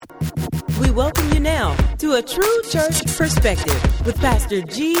We welcome you now to A True Church Perspective with Pastor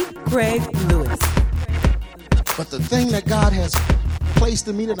G. Craig Lewis. But the thing that God has placed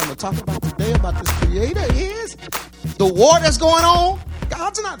in me that I'm going to talk about today about this creator is the war that's going on.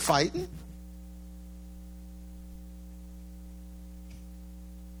 God's not fighting.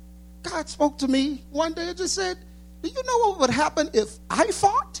 God spoke to me one day and just said, do you know what would happen if I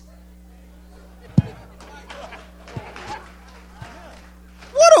fought?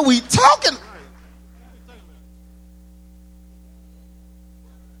 What are we talking?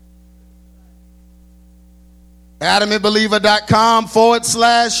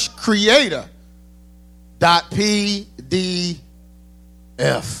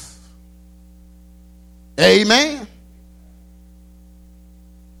 adamandbeliever.com/creator.pdf. Amen.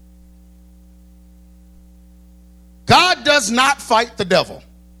 God does not fight the devil.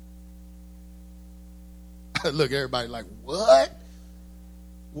 Look, everybody like, what?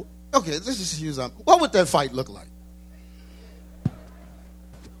 Okay, let's just use what would that fight look like?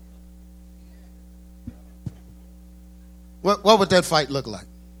 What would that fight look like?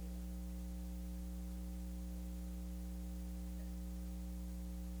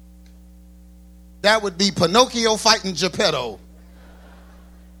 That would be Pinocchio fighting Geppetto.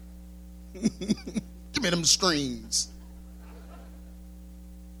 Give me them strings.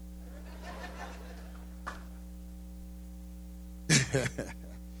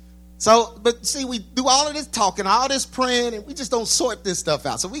 So, but see, we do all of this talking, all this praying, and we just don't sort this stuff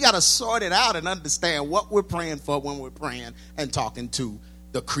out. So we got to sort it out and understand what we're praying for when we're praying and talking to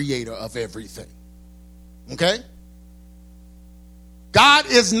the creator of everything. Okay? God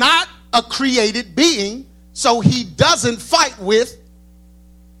is not a created being, so he doesn't fight with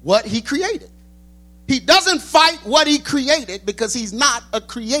what he created. He doesn't fight what he created because he's not a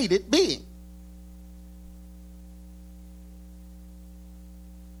created being.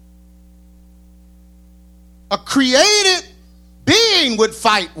 A created being would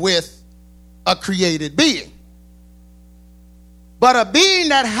fight with a created being. But a being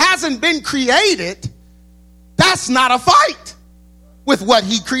that hasn't been created, that's not a fight with what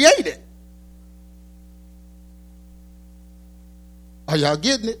he created. Are y'all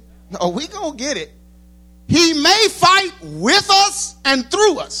getting it? Oh, we gonna get it. He may fight with us and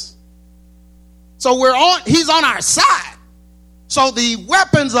through us. So he's on our side. So the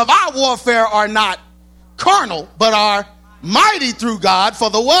weapons of our warfare are not carnal, but are mighty through God for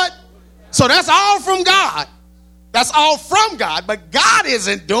the what? So that's all from God. That's all from God, but God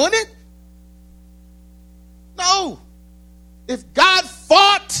isn't doing it. No. If God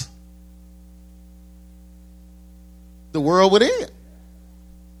fought, the world would end.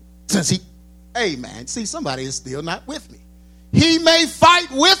 Since amen. See, somebody is still not with me. He may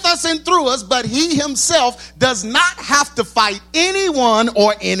fight with us and through us, but he himself does not have to fight anyone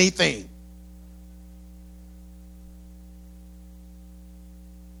or anything.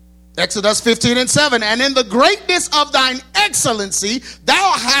 Exodus 15:7, and in the greatness of thine excellency,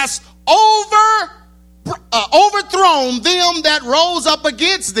 thou hast overthrown them that rose up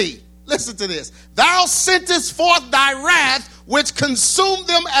against thee. Listen to this. Thou sentest forth thy wrath, which consumed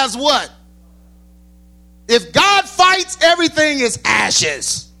them as what? If God fights, everything is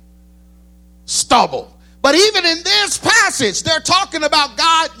ashes, stubble. But even in this passage, they're talking about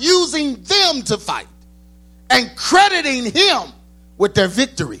God using them to fight and crediting him with their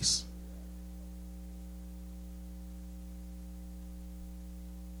victories.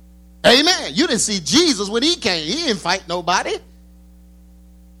 Amen. You didn't see Jesus when he came. He didn't fight nobody.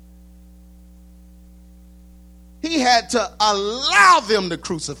 He had to allow them to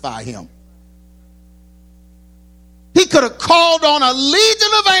crucify him. He could have called on a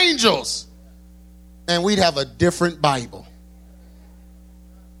legion of angels and we'd have a different Bible.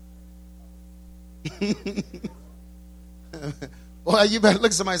 Well, you better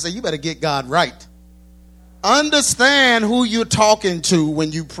look at somebody and say, you better get God right. Understand who you're talking to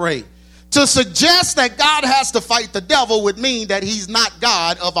when you pray. To suggest that God has to fight the devil would mean that he's not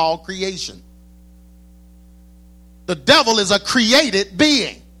God of all creation. The devil is a created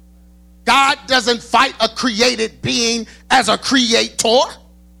being. God doesn't fight a created being as a creator.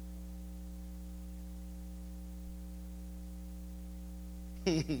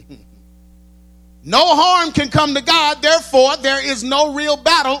 No harm can come to God, therefore there is no real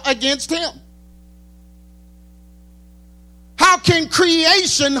battle against him. How can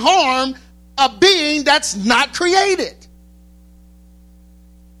creation harm a being that's not created?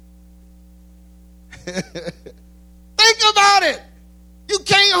 Think about it. You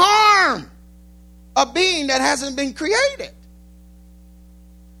can't harm a being that hasn't been created.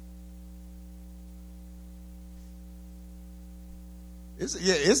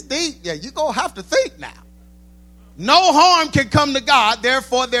 It's deep. Yeah, you're going to have to think now. No harm can come to God,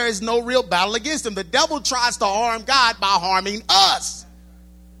 therefore there is no real battle against him. The devil tries to harm God by harming us.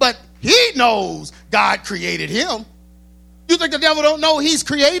 But he knows God created him. You think the devil don't know he's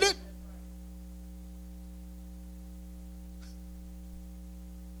created?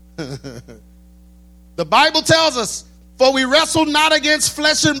 The Bible tells us, for we wrestle not against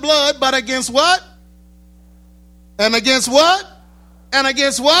flesh and blood, but against what? And against what? And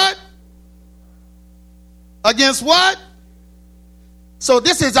against what? Against what? So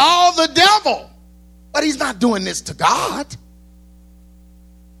this is all the devil. But he's not doing this to God.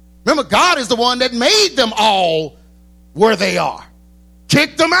 Remember, God is the one that made them all where they are.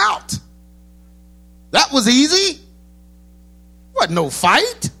 Kicked them out. That was easy. Wasn't no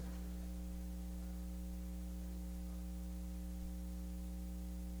fight.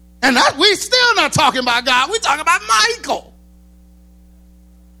 And that we still not talking about God. We're talking about Michael.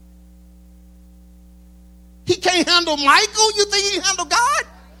 He can't handle Michael? You think he can handle God?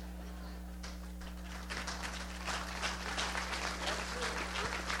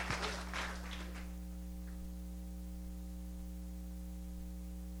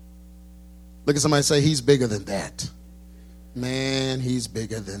 Look at somebody and say, he's bigger than that. Man, he's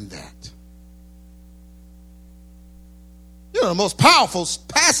bigger than that. You know, the most powerful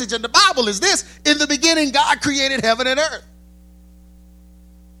passage in the Bible is this. In the beginning, God created heaven and earth.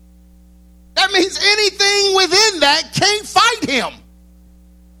 That means anything within that can't fight him.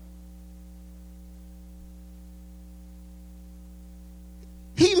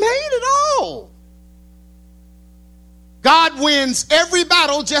 He made it all. God wins every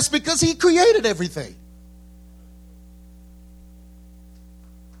battle just because he created everything.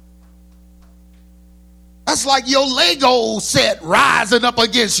 That's like your Lego set rising up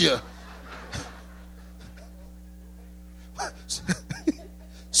against you.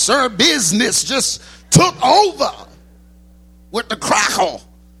 Sir Business just took over with the crackle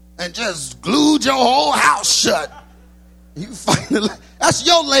and just glued your whole house shut. You finally, that's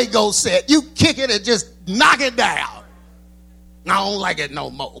your Lego set. You kick it and just knock it down. I don't like it no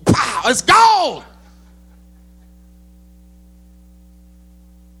more. Pow, it's gone.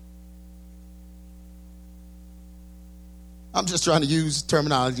 I'm just trying to use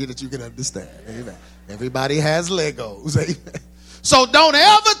terminology that you can understand. Amen. Everybody has Legos. Amen. So don't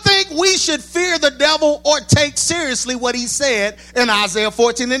ever think we should fear the devil or take seriously what he said in Isaiah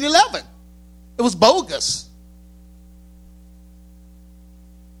 14 and 11. It was bogus.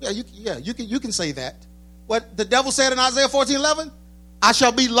 You can say that. What the devil said in Isaiah 14, 11, I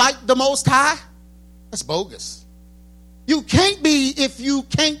shall be like the Most High. That's bogus. You can't be if you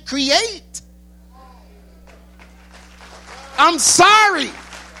can't create. I'm sorry,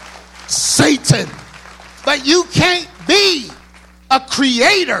 Satan, but you can't be a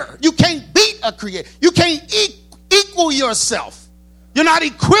creator. You can't beat a creator. You can't equal yourself. You're not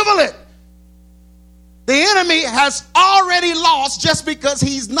equivalent. The enemy has already lost just because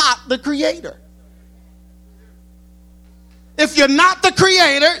he's not the creator. If you're not the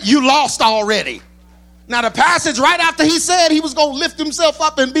creator, you lost already. Now the passage right after he said he was going to lift himself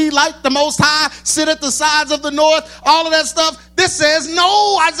up and be like the Most High, sit at the sides of the north, all of that stuff. This says,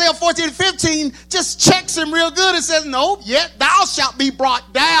 no, Isaiah 14:15 just checks him real good. It says, no, yet thou shalt be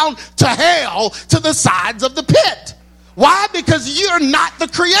brought down to hell to the sides of the pit. Why? Because you're not the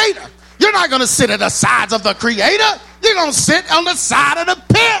creator. You're not going to sit at the sides of the creator. You're going to sit on the side of the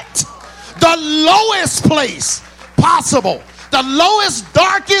pit. The lowest place possible. The lowest,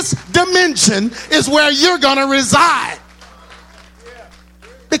 darkest dimension is where you're going to reside.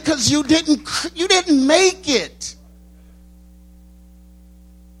 Because you didn't make it.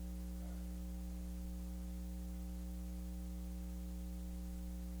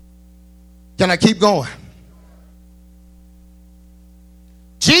 Can I keep going?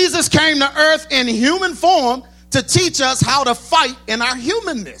 Jesus came to earth in human form to teach us how to fight in our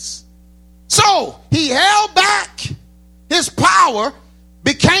humanness. So he held back his power,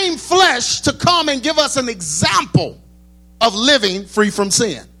 became flesh to come and give us an example of living free from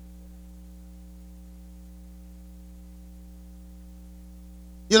sin.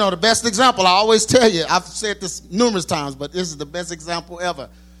 You know, the best example, I always tell you, I've said this numerous times, but this is the best example ever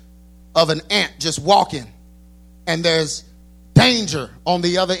of an ant just walking, and there's danger on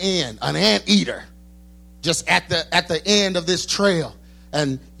the other end, an anteater just at the end of this trail,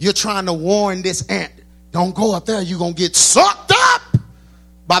 and you're trying to warn this ant, don't go up there, you're going to get sucked up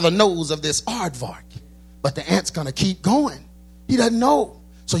by the nose of this aardvark. But the ant's going to keep going. He doesn't know.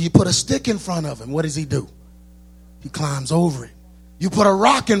 So you put a stick in front of him. What does he do? He climbs over it. You put a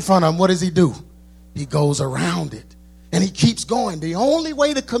rock in front of him. What does he do? He goes around it. And he keeps going. The only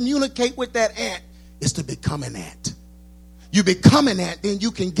way to communicate with that ant is to become an ant. You become an ant, then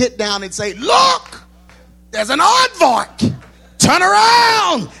you can get down and say, look, there's an aardvark. Turn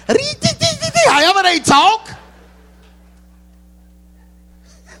around. However they talk.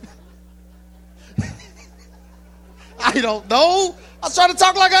 I don't know. I was trying to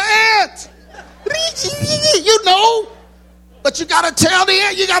talk like an ant. You know. But you got to tell the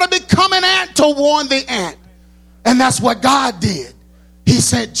ant. You got to become an ant to warn the ant. And that's what God did. He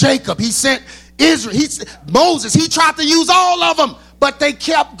sent Jacob. He sent Israel. Moses. He tried to use all of them. But they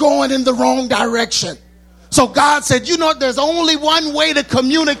kept going in the wrong direction. So God said, you know, there's only one way to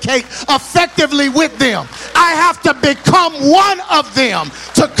communicate effectively with them. I have to become one of them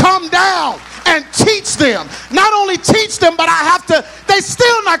to come down and teach them. Not only teach them, but they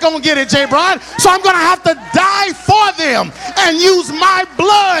still not going to get it, J. Brian. So I'm going to have to die for them and use my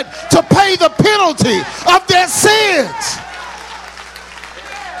blood to pay the penalty of their sins.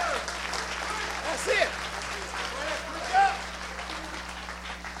 That's it.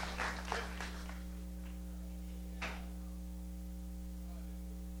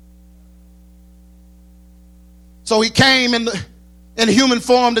 So he came in human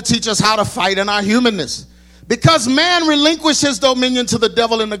form to teach us how to fight in our humanness. Because man relinquished his dominion to the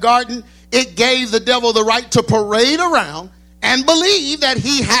devil in the garden, it gave the devil the right to parade around and believe that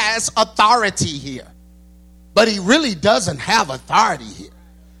he has authority here. But he really doesn't have authority here.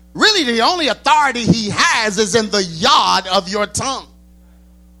 Really, the only authority he has is in the yard of your tongue.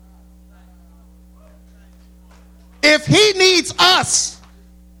 If he needs us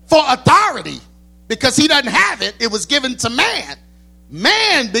for authority, because he doesn't have it, it was given to man.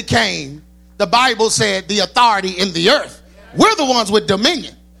 Man became, the Bible said, the authority in the earth. We're the ones with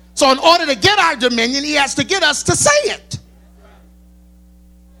dominion. So in order to get our dominion, he has to get us to say it.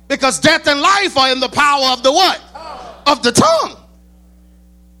 Because death and life are in the power of the what? Of the tongue.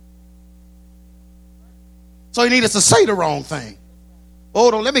 So he needs us to say the wrong thing.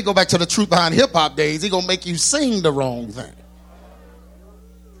 Hold on, let me go back to the Truth Behind Hip Hop days. He's going to make you sing the wrong thing.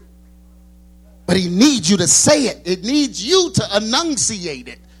 But he needs you to say it. It needs you to enunciate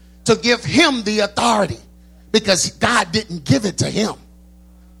it, to give him the authority, because God didn't give it to him.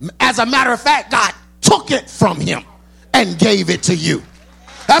 As a matter of fact, God took it from him and gave it to you.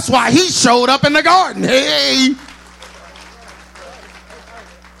 That's why he showed up in the garden. Hey.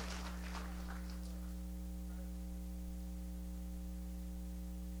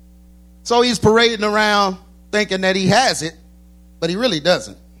 So he's parading around thinking that he has it, but he really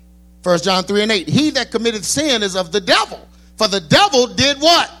doesn't. 1 John 3:8, he that committed sin is of the devil. For the devil did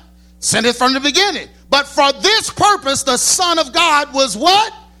what? Sinned it from the beginning. But for this purpose, the Son of God was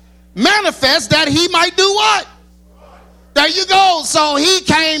what? Manifest, that he might do what? There you go. So he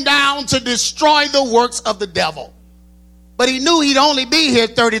came down to destroy the works of the devil. But he knew he'd only be here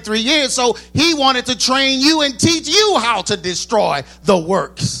 33 years, so he wanted to train you and teach you how to destroy the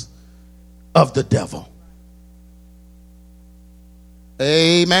works of the devil.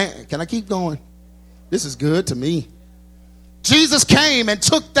 Amen. Can I keep going? This is good to me. Jesus came and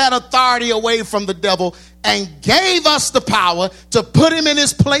took that authority away from the devil and gave us the power to put him in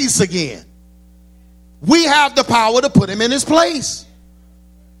his place again. We have the power to put him in his place.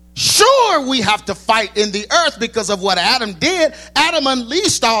 Sure, we have to fight in the earth because of what Adam did. Adam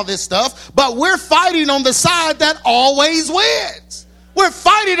unleashed all this stuff, but we're fighting on the side that always wins. We're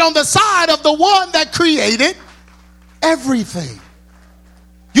fighting on the side of the one that created everything.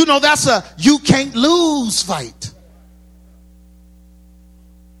 You know, that's a you can't lose fight.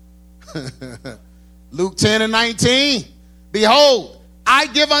 Luke 10:19. Behold, I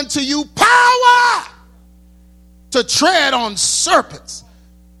give unto you power to tread on serpents.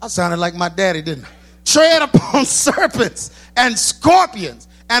 I sounded like my daddy, didn't I? Tread upon serpents and scorpions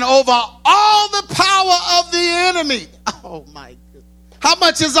and over all the power of the enemy. Oh my goodness. How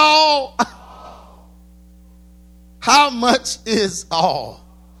much is all? How much is all?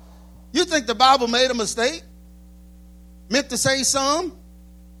 You think the Bible made a mistake? Meant to say some?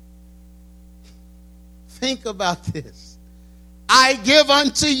 Think about this. I give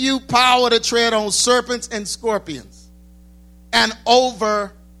unto you power to tread on serpents and scorpions and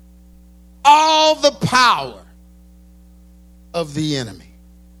over all the power of the enemy.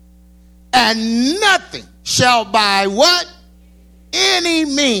 And nothing shall by what? Any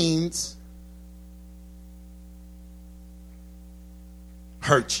means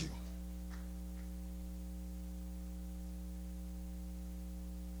hurt you.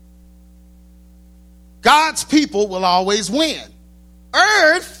 God's people will always win.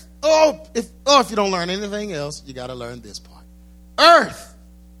 Earth, if you don't learn anything else, you got to learn this part. Earth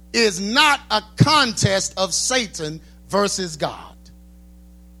is not a contest of Satan versus God.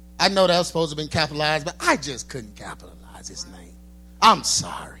 I know that was supposed to have been capitalized, but I just couldn't capitalize his name. I'm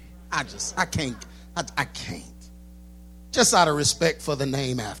sorry. I can't. I can't. Just out of respect for the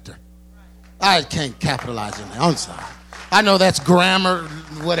name after. I can't capitalize your name. I'm sorry. I know that's grammar,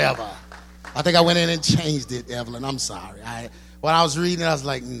 whatever. I think I went in and changed it, Evelyn. I'm sorry. When I was reading it, I was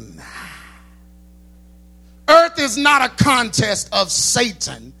like, nah. Earth is not a contest of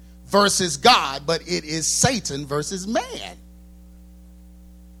Satan versus God, but it is Satan versus man.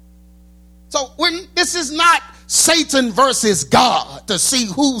 So this is not Satan versus God to see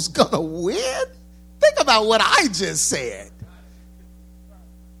who's going to win. Think about what I just said.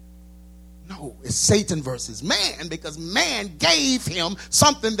 No, it's Satan versus man because man gave him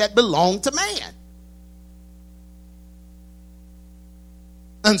something that belonged to man.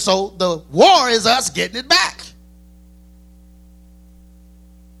 And so the war is us getting it back.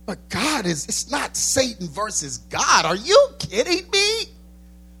 But God it's not Satan versus God. Are you kidding me?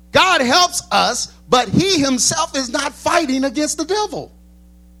 God helps us, but he himself is not fighting against the devil.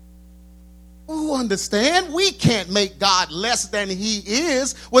 Who understand? We can't make God less than he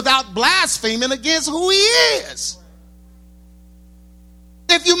is without blaspheming against who he is.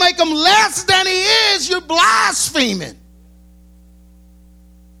 If you make him less than he is, you're blaspheming.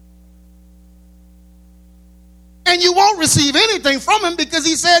 And you won't receive anything from him because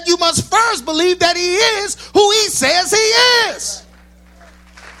he said you must first believe that he is who he says he is.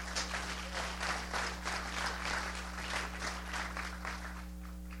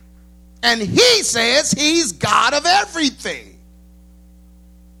 And he says he's God of everything.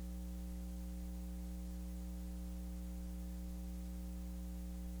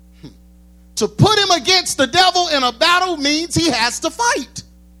 To put him against the devil in a battle means he has to fight.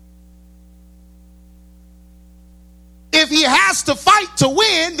 If he has to fight to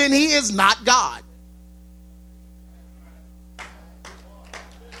win, then he is not God.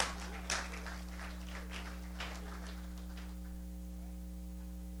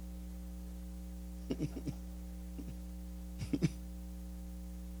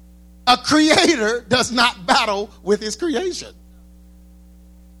 A creator does not battle with his creation.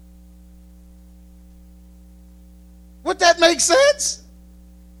 Would that make sense?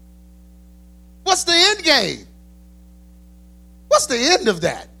 What's the end game? What's the end of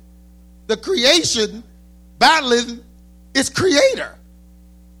that? The creation battling its creator.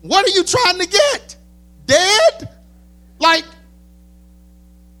 What are you trying to get? Dead? Like,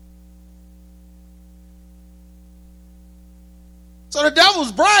 so the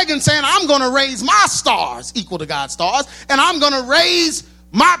devil's bragging saying, I'm going to raise my stars equal to God's stars, and I'm going to raise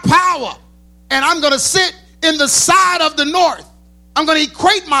my power, and I'm going to sit in the side of the north. I'm going to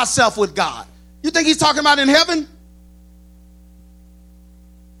equate myself with God. You think he's talking about in heaven?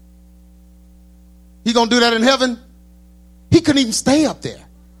 He going to do that in heaven? He couldn't even stay up there.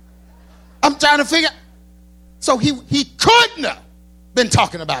 I'm trying to figure. So he couldn't have been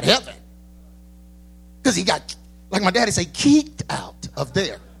talking about heaven. Because he got, like my daddy say, kicked out of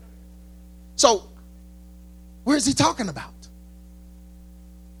there. So where is he talking about?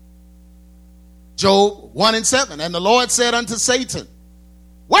 Job 1:7. And the Lord said unto Satan,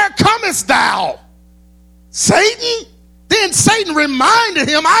 where comest thou, Satan? Then Satan reminded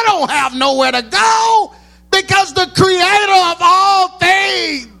him, I don't have nowhere to go because the creator of all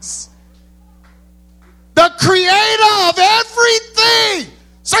things, the creator of everything.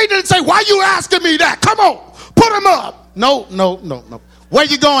 Satan didn't say, why you asking me that? Come on, put him up. No. Where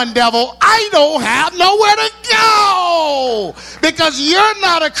you going, devil? I don't have nowhere to go because you're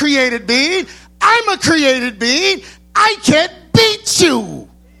not a created being. I'm a created being. I can't beat you.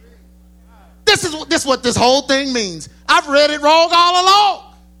 This is what this whole thing means. I've read it wrong all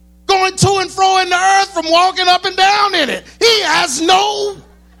along. Going to and fro in the earth from walking up and down in it. He has no.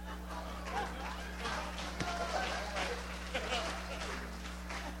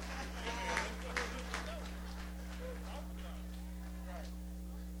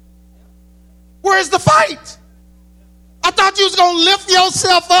 Where's the fight? I thought you was going to lift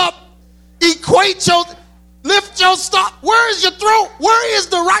yourself up, lift your stuff. Where is your throat? Where is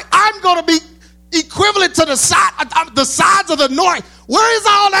the right? I'm going to be equivalent to the sides of the north. Where is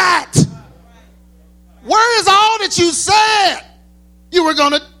all that? Where is all that you said you were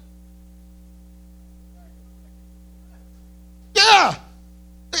going to? Yeah.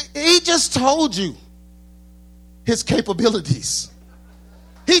 He just told you his capabilities.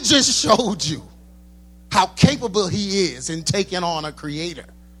 He just showed you how capable he is in taking on a creator.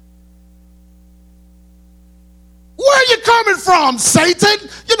 Where are you coming from, Satan?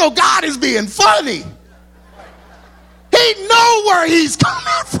 You know, God is being funny. He knows where he's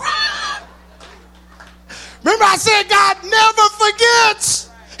coming from. Remember I said God never forgets.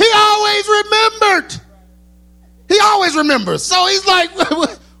 He always remembered. He always remembers. So he's like,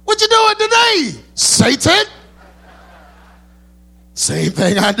 what you doing today, Satan? Same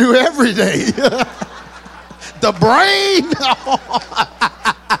thing I do every day. The brain.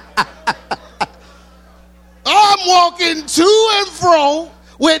 I'm walking to and fro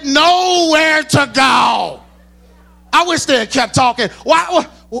with nowhere to go. I wish they had kept talking. Why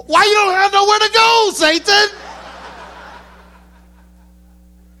you don't have nowhere to go, Satan?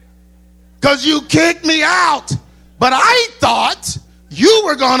 Because you kicked me out. But I thought you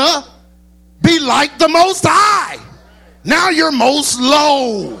were going to be like the Most High. Now you're most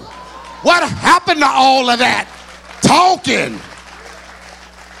low. What happened to all of that talking?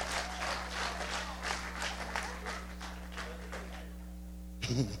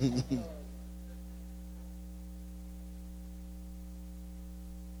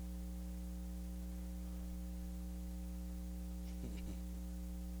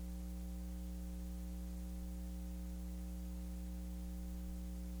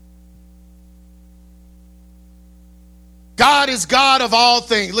 God is God of all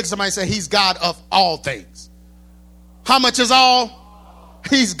things. Look at somebody and say, he's God of all things. How much is all?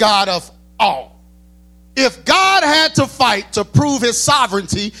 He's God of all. If God had to fight to prove his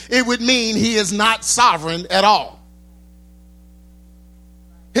sovereignty, it would mean he is not sovereign at all.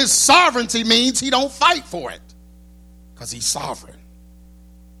 His sovereignty means he don't fight for it because he's sovereign.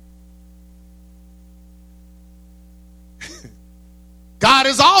 God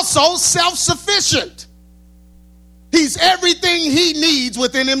is also self-sufficient. He's everything he needs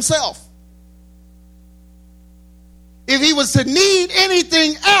within himself. If he was to need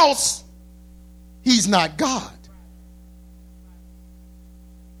anything else, he's not God.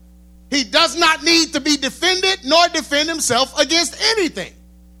 He does not need to be defended nor defend himself against anything.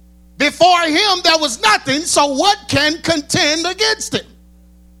 Before him there was nothing, so what can contend against him?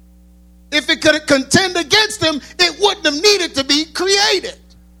 If it could contend against him, it wouldn't have needed to be created.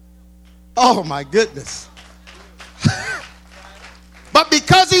 Oh my goodness. But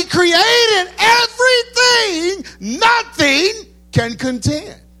because he created everything, nothing can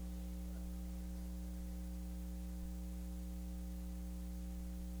contend.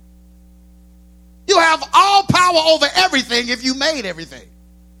 You have all power over everything if you made everything.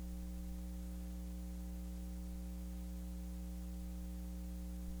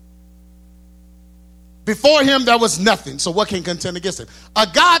 Before him, there was nothing. So what can contend against him? A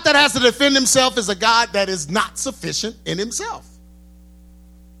God that has to defend himself is a God that is not sufficient in himself.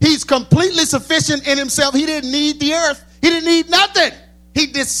 He's completely sufficient in himself. He didn't need the earth. He didn't need nothing. He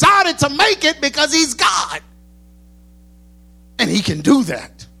decided to make it because he's God. And he can do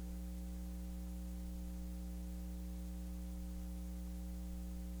that.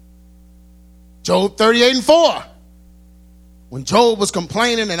 Job 38:4. When Job was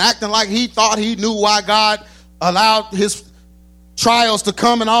complaining and acting like he thought he knew why God allowed his trials to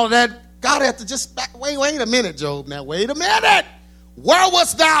come and all of that, God had to just wait a minute, Job. Now, wait a minute. Where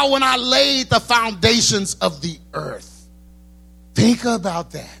wast thou when I laid the foundations of the earth? Think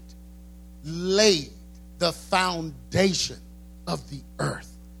about that. Laid the foundation of the earth.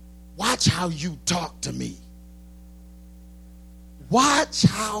 Watch how you talk to me. Watch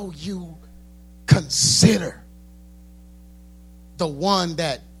how you consider the one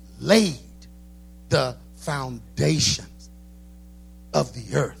that laid the foundations of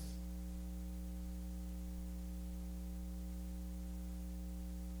the earth.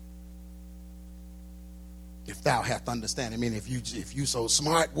 If thou hast understanding, I mean, if you so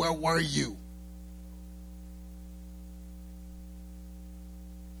smart, where were you?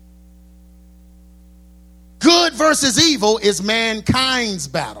 Good versus evil is mankind's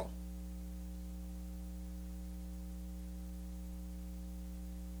battle.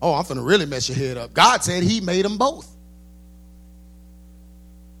 Oh, I'm finna really mess your head up. God said he made them both.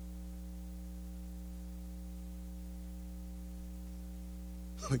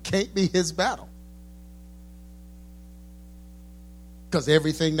 It can't be his battle. Because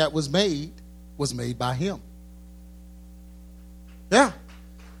everything that was made by him. Yeah.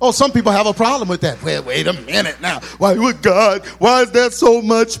 Oh, some people have a problem with that. Well, wait a minute now. Why would God? Why is there so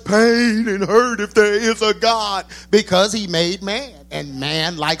much pain and hurt if there is a God? Because he made man, and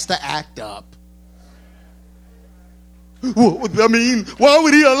man likes to act up. I mean, why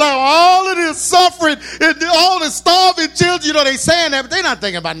would he allow all of this suffering and all the starving children? You know, they saying that, but they're not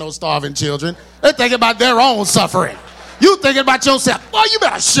thinking about no starving children. They're thinking about their own suffering. You thinking about yourself. Well, you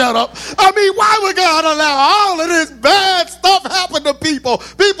better shut up. I mean, why would God allow all of this bad stuff happen to people?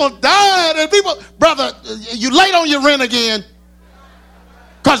 People died and people... Brother, you late on your rent again?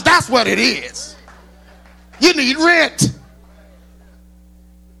 Because that's what it is. You need rent.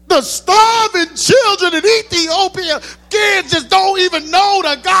 The starving children in Ethiopia, kids just don't even know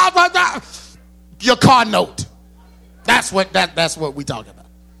the God. Your car note. That's what we talking about.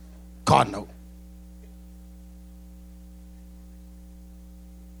 Car note.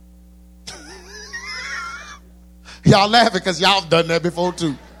 Y'all laughing because y'all done that before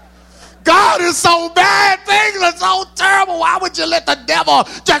too. God is so bad. Things are so terrible. Why would you let the devil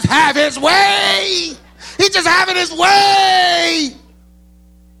just have his way? He's just having his way.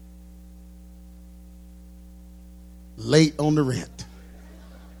 Late on the rent.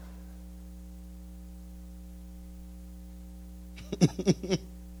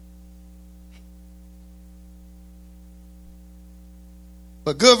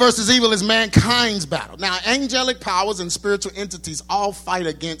 But good versus evil is mankind's battle. Now, angelic powers and spiritual entities all fight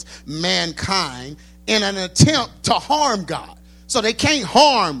against mankind in an attempt to harm God. So they can't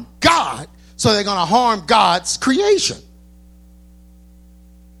harm God, so they're going to harm God's creation.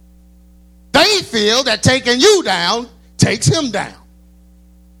 They feel that taking you down takes him down,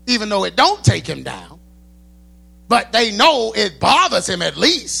 even though it don't take him down. But they know it bothers him at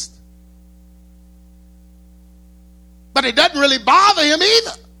least. But it doesn't really bother him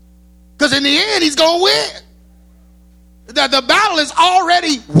either. Because in the end, he's going to win. The battle is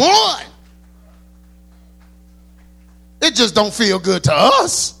already won. It just don't feel good to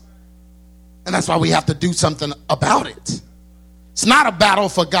us. And that's why we have to do something about it. It's not a battle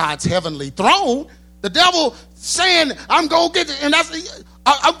for God's heavenly throne. The devil saying, I'm going to get it, and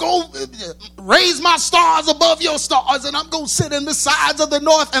I'm going to raise my stars above your stars, and I'm going to sit in the sides of the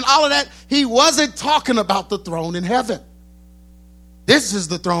north and all of that. He wasn't talking about the throne in heaven. This is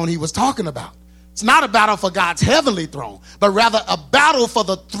the throne he was talking about. It's not a battle for God's heavenly throne, but rather a battle for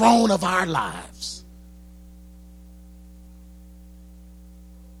the throne of our lives.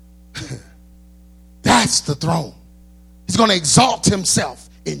 That's the throne. He's going to exalt himself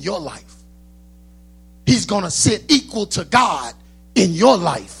in your life. He's going to sit equal to God in your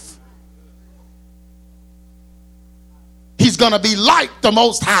life. He's going to be like the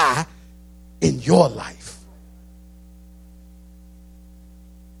Most High in your life.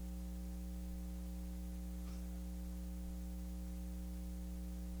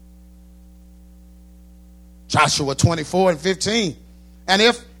 Joshua 24:15. And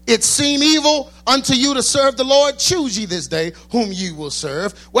if it seem evil unto you to serve the Lord, choose ye this day whom ye will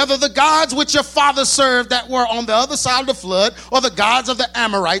serve, whether the gods which your fathers served that were on the other side of the flood, or the gods of the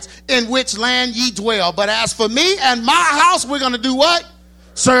Amorites, in which land ye dwell. But as for me and my house, we're going to do what?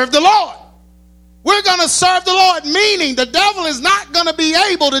 Serve the Lord. We're going to serve the Lord, meaning the devil is not going to be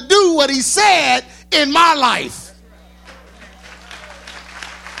able to do what he said in my life.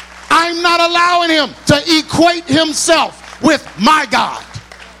 I'm not allowing him to equate himself with my God.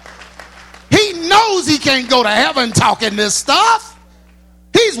 He knows he can't go to heaven talking this stuff.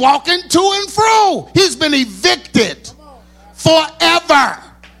 He's walking to and fro. He's been evicted forever.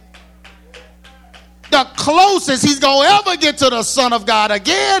 The closest he's going to ever get to the Son of God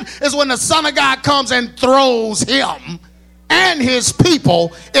again is when the Son of God comes and throws him and his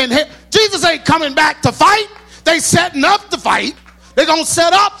people in hell. Jesus ain't coming back to fight. They setting up to fight. They're going to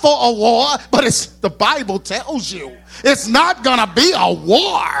set up for a war, but the Bible tells you it's not going to be a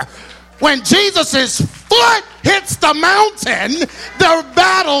war. When Jesus' foot hits the mountain, the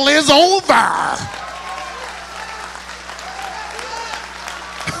battle is over.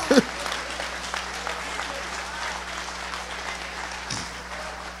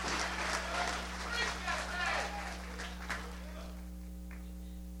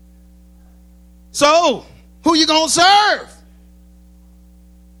 So, who you going to serve?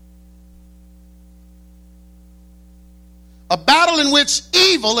 A battle in which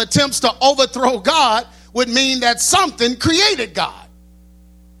evil attempts to overthrow God would mean that something created God.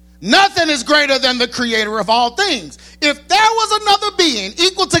 Nothing is greater than the creator of all things. If there was another being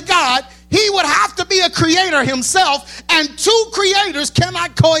equal to God, he would have to be a creator himself, and two creators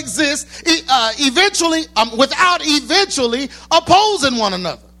cannot coexist without eventually opposing one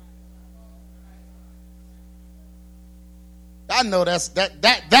another. I know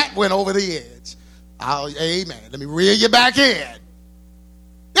that went over the edge. Amen. Let me reel you back in.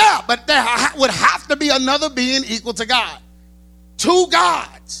 Yeah, but there would have to be another being equal to God. Two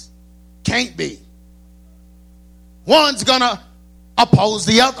gods can't be. One's going to oppose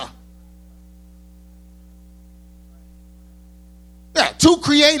the other. Yeah, two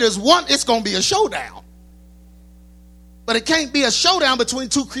creators, it's going to be a showdown. But it can't be a showdown between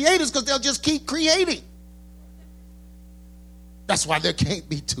two creators because they'll just keep creating. That's why there can't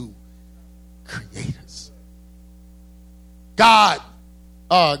be two creators. God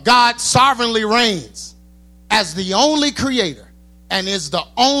sovereignly reigns. as the only creator and is the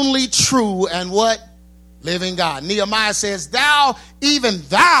only true and what? Living God. Nehemiah says, thou, even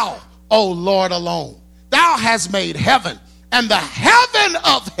thou, O Lord alone, thou hast made heaven and the heaven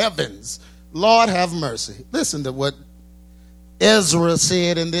of heavens. Lord have mercy. Listen to what Ezra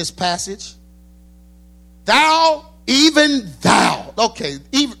said in this passage. Thou, even thou. Okay,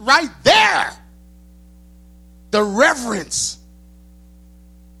 even right there. The reverence.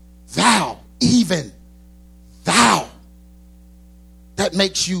 Thou, even thou. That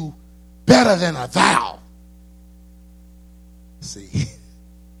makes you better than a thou. See,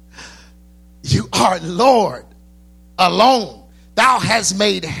 you are Lord alone. Thou hast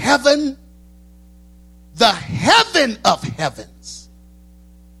made heaven, the heaven of heavens.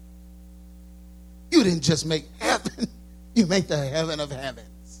 You didn't just make heaven, you made the heaven of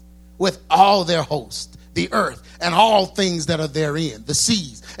heavens with all their host, the earth and all things that are therein, the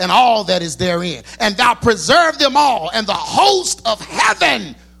seas and all that is therein. And thou preserve them all, and the host of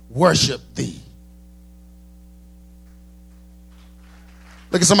heaven worship thee.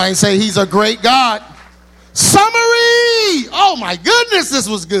 Look at somebody and say, he's a great God. Summary. Oh my goodness, this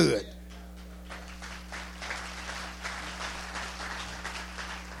was good.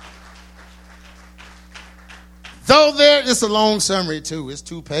 Though it's a long summary too. It's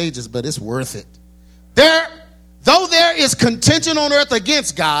 2 pages, but it's worth it. Though there is contention on earth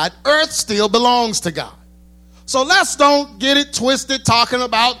against God, earth still belongs to God. So let's don't get it twisted talking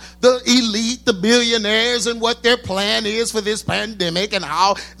about the elite, the billionaires, and what their plan is for this pandemic and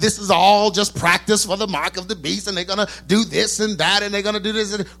how this is all just practice for the mark of the beast and they're going to do this and that and they're going to do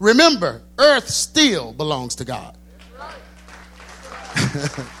this. Remember, earth still belongs to God.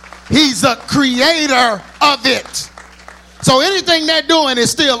 He's the creator of it. So anything they're doing is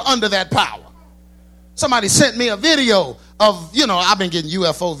still under that power. Somebody sent me a video of, I've been getting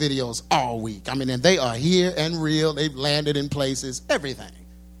UFO videos all week. I mean, and they are here and real. They've landed in places, everything.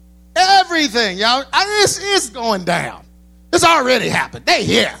 Everything, y'all. It's going down. It's already happened. They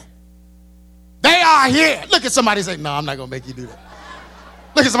here. They are here. Look at somebody say, no, I'm not going to make you do that.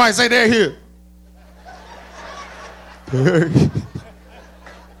 Look at somebody say, they're here.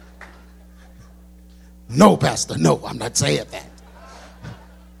 No, Pastor, no, I'm not saying that.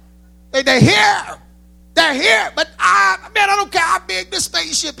 They're here. They're here. But I don't care how big the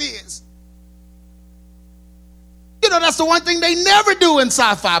spaceship is. That's the one thing they never do in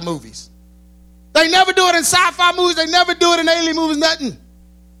sci-fi movies. They never do it in sci-fi movies. They never do it in alien movies, nothing.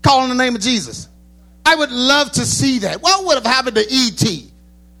 Call in the name of Jesus. I would love to see that. What would have happened to E.T.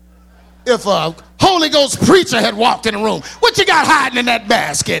 if a Holy Ghost preacher had walked in the room? What you got hiding in that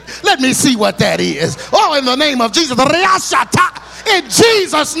basket? Let me see what that is. Oh, in the name of Jesus. In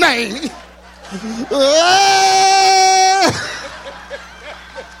Jesus' name.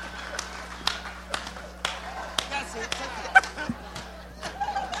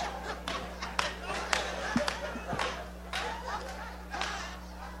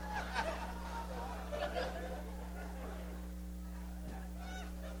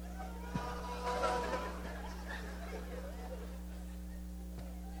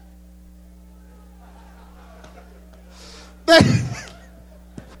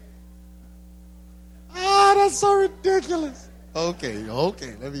 That's so ridiculous. Okay,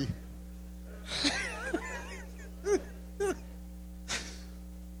 let me.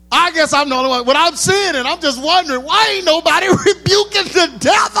 I guess I'm the only one. When I'm seeing it, I'm just wondering, why ain't nobody rebuking the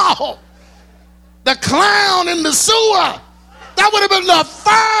devil? The clown in the sewer. That would have been the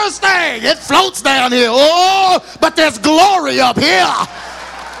first thing. It floats down here. Oh, but there's glory up here.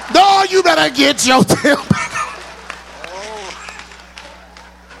 No, you better get your tail back.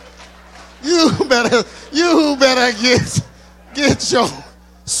 You better get your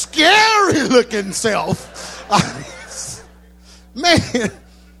scary looking self. Man,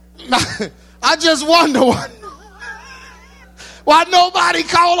 I just wonder why nobody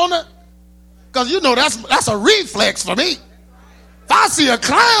called on it. Because that's a reflex for me. If I see a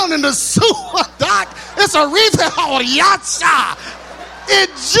clown in the sewer, Doc, it's a reflex. Oh, yatsa. In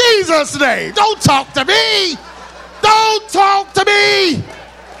Jesus' name. Don't talk to me. Don't talk to me.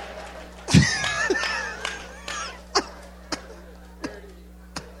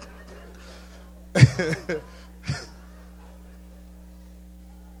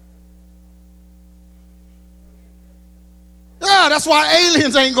 Yeah, that's why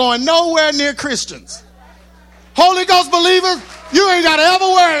aliens ain't going nowhere near Christians. Holy Ghost believers, you ain't got to ever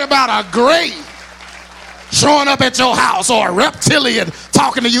worry about a grave showing up at your house or a reptilian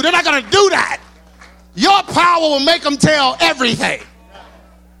talking to you. They're not going to do that. Your power will make them tell everything.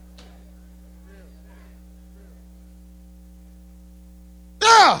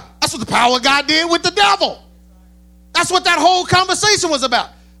 Yeah, that's what the power of God did with the devil. That's what that whole conversation was about.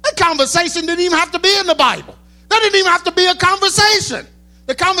 That conversation didn't even have to be in the Bible. That didn't even have to be a conversation.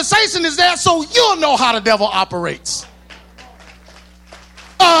 The conversation is there so you'll know how the devil operates.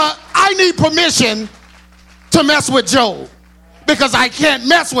 I need permission to mess with Job because I can't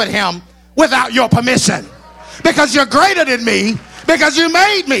mess with him without your permission. Because you're greater than me, because you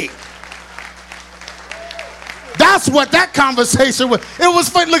made me. That's what that conversation was. It was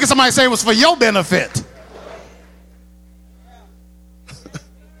for, look at somebody say it was for your benefit.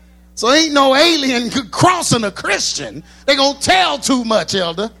 So ain't no alien crossing a Christian. They gonna tell too much,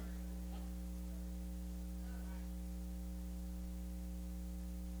 elder.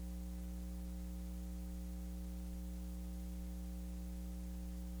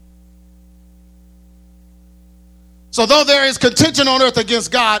 So though there is contention on earth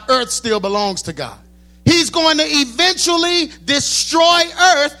against God, earth still belongs to God. He's going to eventually destroy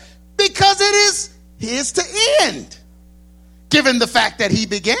earth because it is his to end, given the fact that he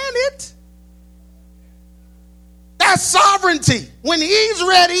began it. That's sovereignty. When he's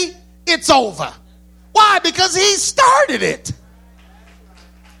ready, it's over. Why? Because he started it.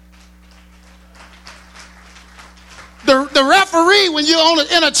 The referee, when you're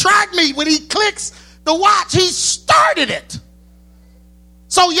in a track meet, when he clicks the watch, he started it.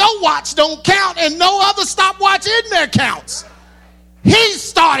 So your watch don't count and no other stopwatch in there counts. He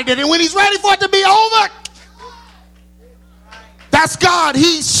started it, and when he's ready for it to be over, that's God.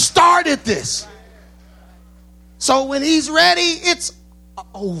 He started this. So when he's ready, it's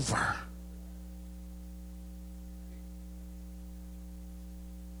over.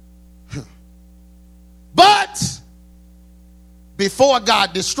 But before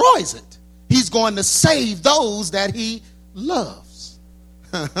God destroys it, he's going to save those that he loves.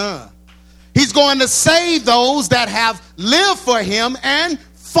 He's going to save those that have lived for him and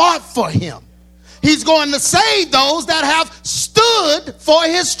fought for him. He's going to save those that have stood for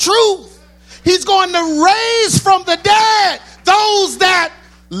his truth. He's going to raise from the dead those that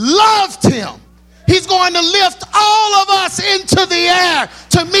loved him. He's going to lift all of us into the air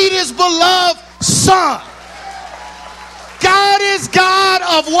to meet his beloved son. God is God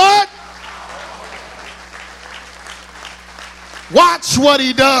of what? Watch what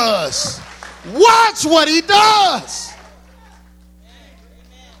he does. Watch what he does.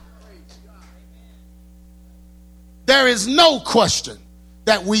 There is no question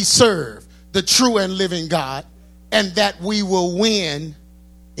that we serve the true and living God and that we will win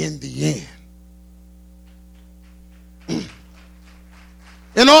in the end.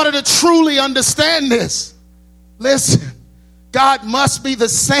 In order to truly understand this, listen, God must be the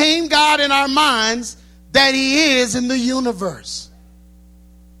same God in our minds that he is in the universe.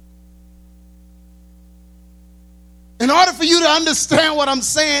 In order for you to understand what I'm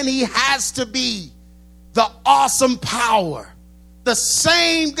saying, he has to be the awesome power, the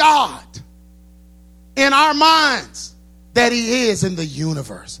same God in our minds that he is in the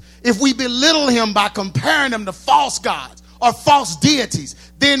universe. If we belittle him by comparing him to false gods or false deities,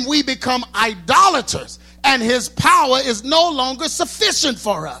 then we become idolaters, and his power is no longer sufficient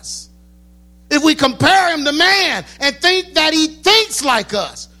for us. If we compare him to man and think that he thinks like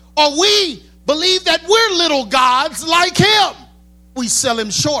us, or we believe that we're little gods like him, we sell him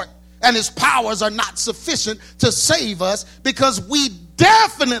short, and his powers are not sufficient to save us because we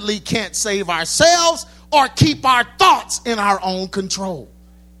definitely can't save ourselves or keep our thoughts in our own control.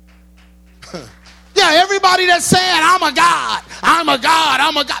 Yeah, everybody that's saying, I'm a God, I'm a God,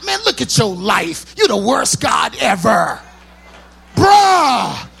 I'm a God. Man, look at your life. You're the worst God ever.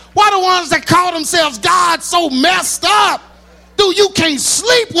 Bruh. Why the ones that call themselves God so messed up? Dude, you can't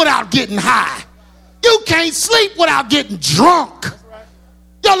sleep without getting high. You can't sleep without getting drunk.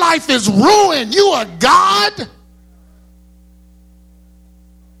 Your life is ruined. You a God?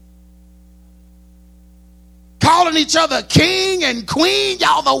 Calling each other king and queen.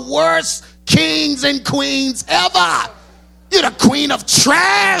 Y'all the worst kings and queens ever. You're the queen of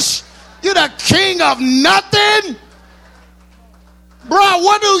trash. You're the king of nothing. Bro,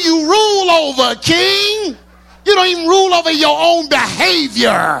 what do you rule over, king? You don't even rule over your own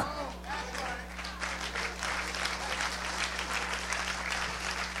behavior.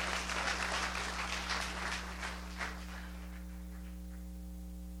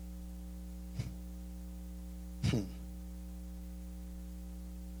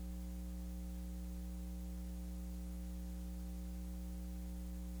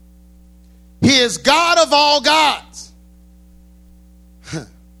 He is God of all gods.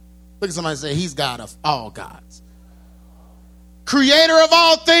 Look at somebody say, he's God of all gods. Creator of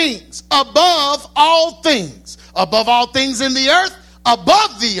all things, above all things in the earth,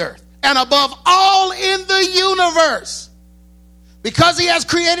 above the earth, and above all in the universe. Because he has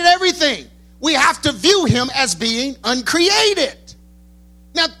created everything, we have to view him as being uncreated.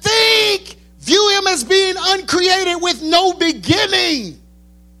 Now view him as being uncreated with no beginning.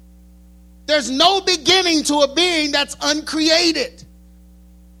 There's no beginning to a being that's uncreated.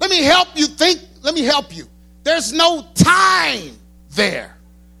 Let me help you think. Let me help you. There's no time there.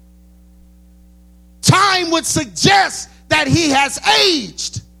 Time would suggest that he has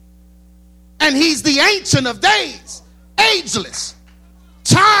aged. And he's the Ancient of Days, ageless.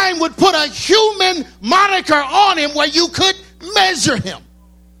 Time would put a human moniker on him where you could measure him.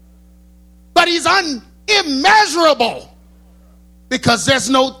 But he's immeasurable because there's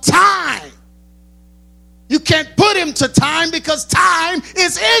no time. You can't put him to time because time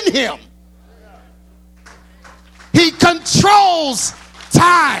is in him. He controls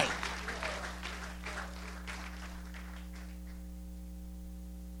time.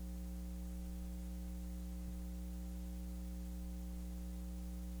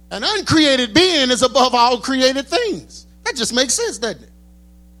 An uncreated being is above all created things. That just makes sense, doesn't it?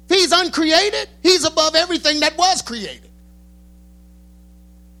 If he's uncreated, he's above everything that was created.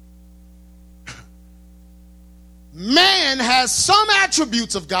 Man has some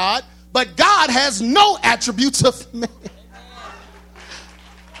attributes of God, but God has no attributes of man.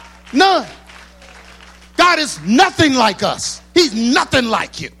 None. God is nothing like us. He's nothing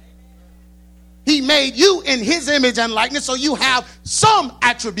like you. He made you in his image and likeness, so you have some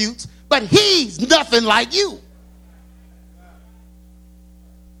attributes, but he's nothing like you.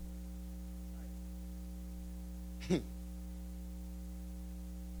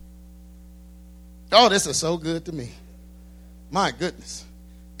 Oh, this is so good to me. My goodness.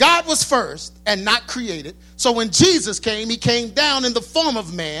 God was first and not created. So when Jesus came, he came down in the form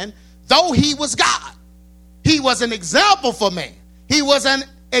of man, though he was God. He was an example for man. He was an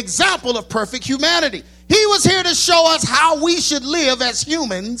example of perfect humanity. He was here to show us how we should live as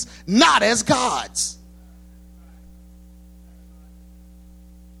humans, not as gods.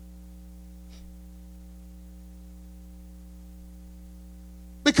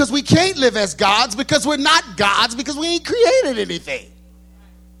 Because we can't live as gods, because we're not gods, because we ain't created anything.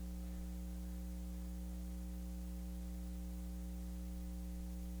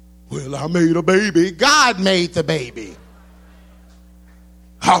 Well, I made a baby. God made the baby.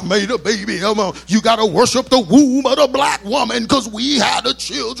 I made a baby. You got to worship the womb of the black woman because we had the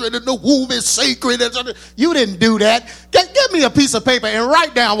children and the womb is sacred. You didn't do that. Give me a piece of paper and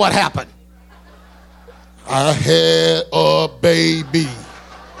write down what happened. I had a baby.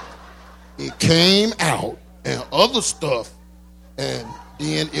 It came out and other stuff, and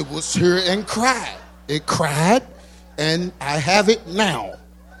then it was here and cried. It cried, and I have it now.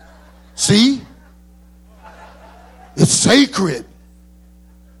 See? It's sacred.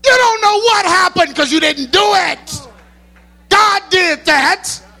 You don't know what happened because you didn't do it. God did that,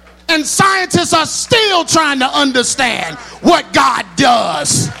 and scientists are still trying to understand what God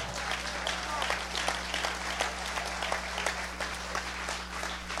does.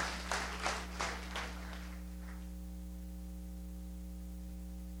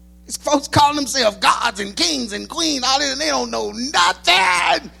 These folks calling themselves gods and kings and queens, all this, and they don't know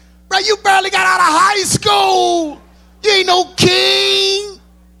nothing. Bro, you barely got out of high school. You ain't no king.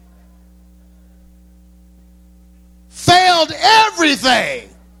 Failed everything.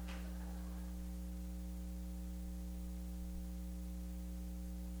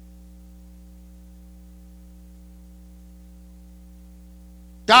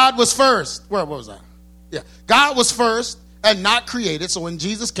 God was first. Where was I? Yeah. God was first and not created. So when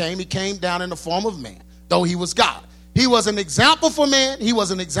Jesus came, he came down in the form of man, though he was God. He was an example for man. He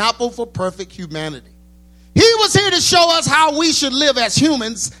was an example for perfect humanity. He was here to show us how we should live as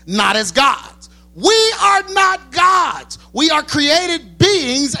humans, not as gods. We are not gods. We are created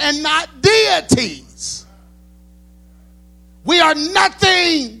beings and not deities. We are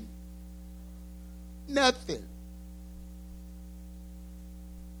nothing. Nothing.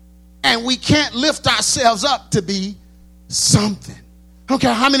 And we can't lift ourselves up to be something. I don't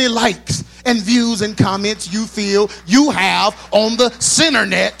care how many likes and views and comments you feel you have on the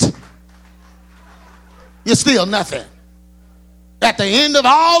Centernet. You're still nothing. At the end of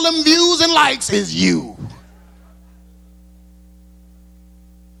all them views and likes is you.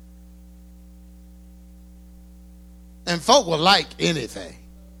 And folk will like anything.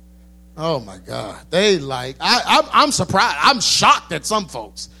 Oh my God. They like, I'm surprised. I'm shocked at some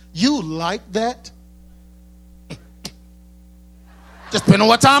folks. You like that? Just depending on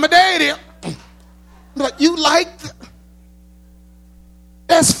what time of day it is. But you like that?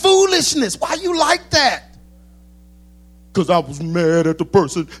 That's foolishness. Why you like that? because I was mad at the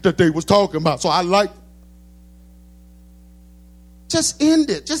person that they was talking about. So I like. Just end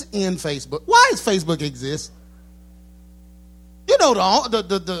it. Just end Facebook. Why does Facebook exist? You know,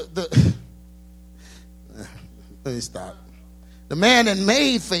 let me stop. The man that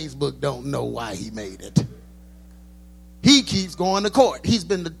made Facebook don't know why he made it. He keeps going to court. He's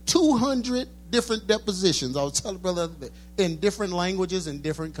been to 200 different depositions, I was telling brother, in different languages in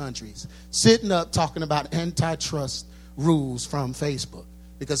different countries, sitting up talking about antitrust rules from Facebook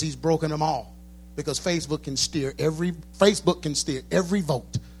because he's broken them all. Because Facebook can steer every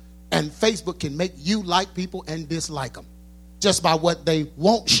vote, and Facebook can make you like people and dislike them just by what they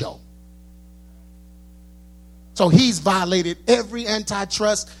won't show. So he's violated every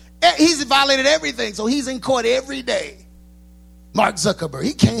antitrust. He's violated everything. So he's in court every day. Mark Zuckerberg,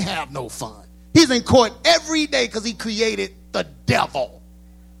 he can't have no fun. He's in court every day because he created the devil.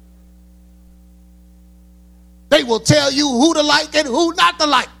 They will tell you who to like and who not to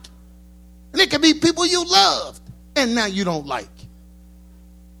like. And it can be people you loved and now you don't like.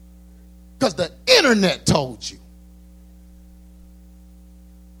 Because the internet told you.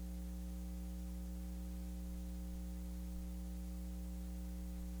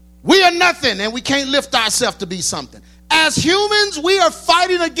 We are nothing and we can't lift ourselves to be something. As humans, we are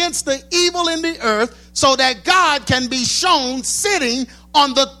fighting against the evil in the earth so that God can be shown sitting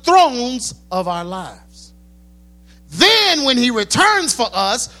on the thrones of our lives. Then when he returns for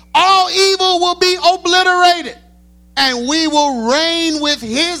us, all evil will be obliterated and we will reign with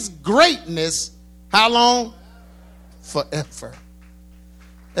his greatness. How long? Forever.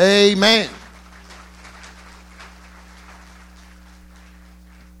 Amen.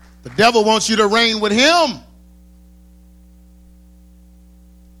 The devil wants you to reign with him.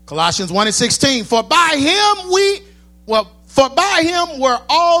 Colossians 1:16. For by him were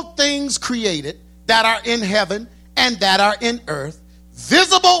all things created that are in heaven and that are in earth,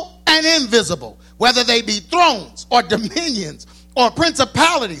 visible and invisible, whether they be thrones or dominions or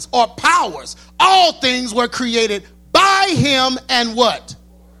principalities or powers. All things were created by him and what?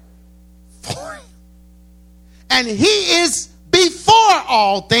 For him. And he is before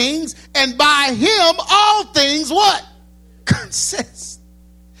all things, and by him all things what? Consist.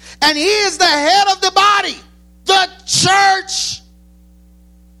 And he is the head of the body, the church.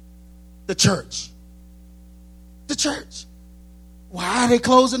 The church. The church. Why are they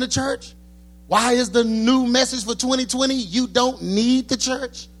closing the church? Why is the new message for 2020? You don't need the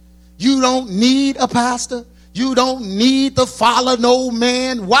church. You don't need a pastor. You don't need to follow no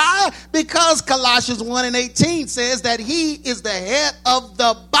man. Why? Because Colossians 1:18 says that he is the head of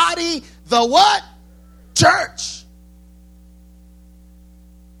the body, the what? Church.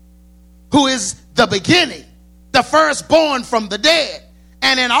 Who is the beginning, the firstborn from the dead.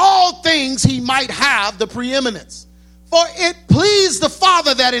 And in all things he might have the preeminence. For it pleased the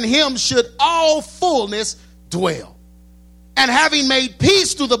Father that in him should all fullness dwell. And having made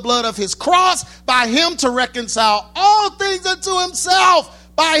peace through the blood of his cross, by him to reconcile all things unto himself.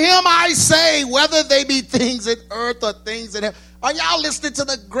 By him I say, whether they be things in earth or things in heaven. Are y'all listening to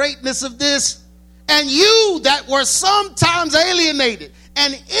the greatness of this? And you that were sometimes alienated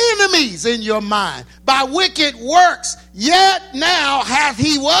and enemies in your mind by wicked works, yet now hath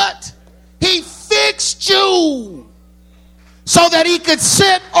he what? He fixed you so that he could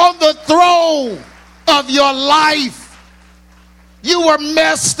sit on the throne of your life. You were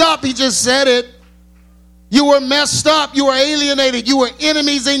messed up. He just said it. You were messed up. You were alienated. You were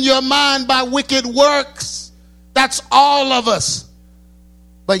enemies in your mind by wicked works. That's all of us.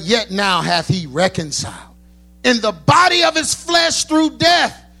 But yet now hath he reconciled in the body of his flesh through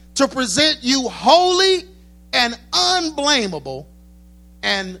death to present you holy and unblameable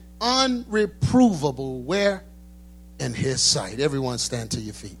and unreprovable. Where? In his sight. Everyone stand to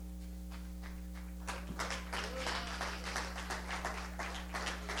your feet.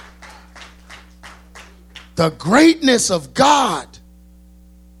 The greatness of God,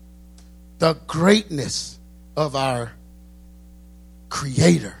 the greatness of our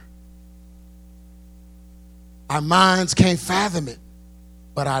Creator. Our minds can't fathom it,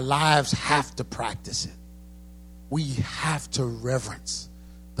 but our lives have to practice it. We have to reverence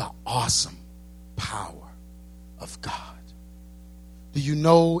the awesome power of God. Do you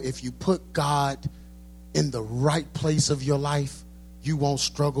know if you put God in the right place of your life, you won't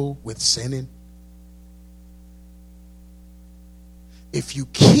struggle with sinning? If you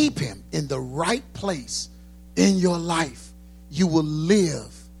keep him in the right place in your life, you will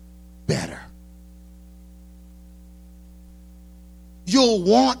live better. You'll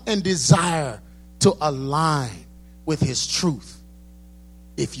want and desire to align with his truth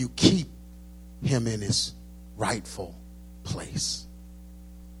if you keep him in his rightful place.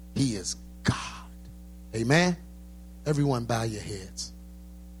 He is God. Amen. Everyone bow your heads.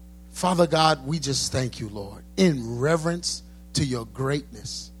 Father God, we just thank you, Lord, in reverence to your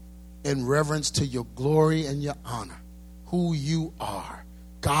greatness, in reverence to your glory and your honor, who you are,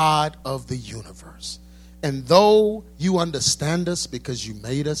 God of the universe. And though you understand us because you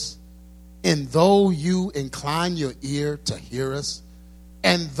made us, and though you incline your ear to hear us,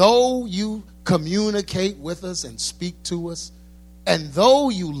 and though you communicate with us and speak to us, and though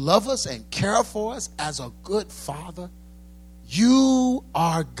you love us and care for us as a good father, you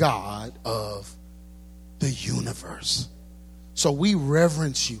are God of the universe. So we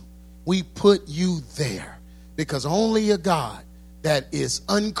reverence you. We put you there because only a God that is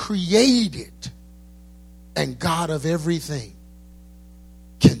uncreated and God of everything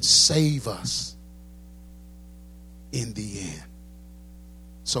can save us in the end.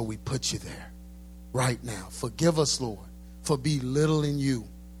 So we put you there right now. Forgive us, Lord, for belittling you,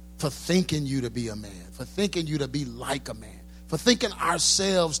 for thinking you to be a man, for thinking you to be like a man, for thinking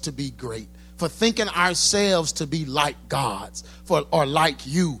ourselves to be great, for thinking ourselves to be like gods, or like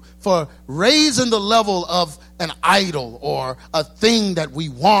you, for raising the level of an idol or a thing that we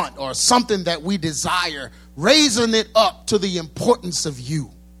want or something that we desire, raising it up to the importance of you.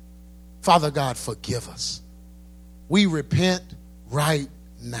 Father God, forgive us. We repent right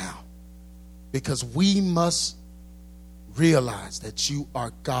now because we must realize that you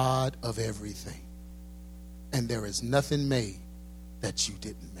are God of everything and there is nothing made that you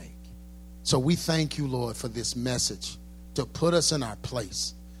didn't make. So we thank you, Lord, for this message to put us in our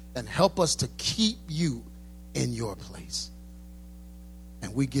place and help us to keep you in your place.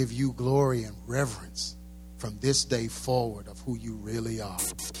 And we give you glory and reverence from this day forward of who you really are.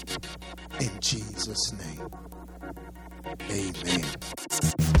 In Jesus' name, amen.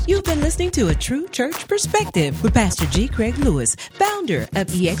 You've been listening to A True Church Perspective with Pastor G. Craig Lewis, founder of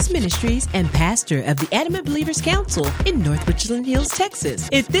EX Ministries and pastor of the Adamant Believers Council in North Richland Hills, Texas.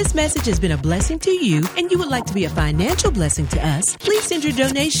 If this message has been a blessing to you and you would like to be a financial blessing to us, please send your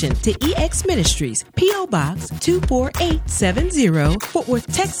donation to EX Ministries, P.O. Box 24870, Fort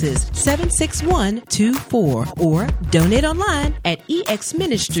Worth, Texas 76124, or donate online at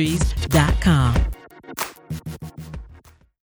exministries.com.